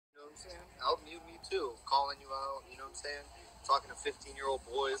I'm saying? I'll mute me too. Calling you out, you know what I'm saying? Talking to 15-year-old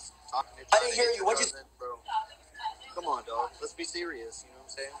boys, talking to. I didn't hear you. What'd you say? Bro. Come on, dog. Let's be serious. You know what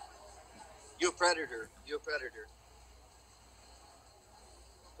I'm saying? You a predator. You a predator.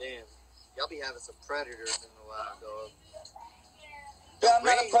 Damn. Y'all be having some predators in the lab, dog. Yeah, I'm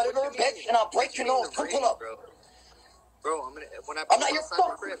not a predator, bitch, and I'll break your nose. Come pull up. Bro, when I I'm not your outside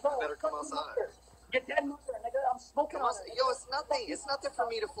the crib, you better come outside. Get dead mother, nigga. I'm smoking on it. Yo, it's nothing. It's nothing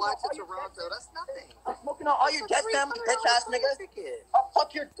for me to fly to Toronto. That's nothing. I'm smoking on all your dead family, bitch ass niggas. I'll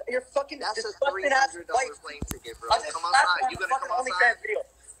fuck your fucking disgusting ass wife. Plane ticket, bro. I'll just come outside. You gonna come outside? Video.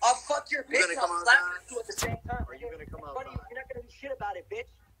 I'll fuck your bitch and I'll slap you at the same time. Are you gonna come outside? You're not gonna do shit about it, bitch.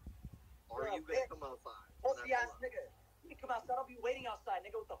 Or are you gonna come outside? Pussy ass nigga. You come outside, I'll be waiting outside,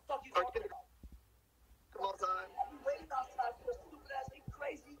 nigga. What the fuck you talking about? Come outside. I'll be waiting outside for a stupid ass nigga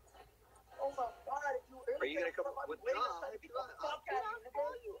crazy. Oh my god, if you are you gonna come with waiting outside? Get the fuck out of here,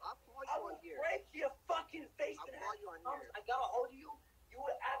 nigga. I will break your fucking face in half. I gotta hold you. You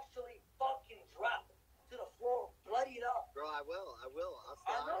would actually fucking drop to the floor, bloodied up. Bro, I will. I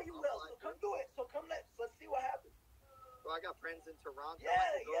know you will. So come do it. So come let's see what happens. Bro, I got friends in Toronto. Yeah,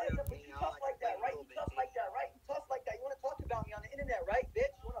 but you tough like that, right? You tough like that, right? You tough like that. You wanna talk about me on the internet, right,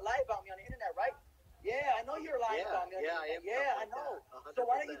 bitch? You wanna lie about me on the internet, right? Yeah, I know you're lying about me. Yeah, I know. So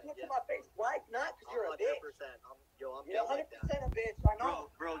why don't you talk to my face? Why not? Because you're a bitch. 100% a bitch. I know.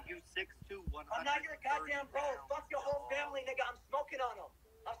 Bro, you 6'2", 100. I'm not your goddamn bro. Fuck your whole family, nigga. I'm smoking on them.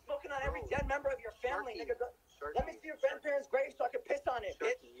 I'm smoking on every dead member of your family, nigga. Let me see your grandparents' grave so I can piss on it,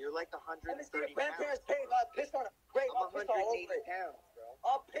 bitch. You're like 130 Let me see your grandparents' grave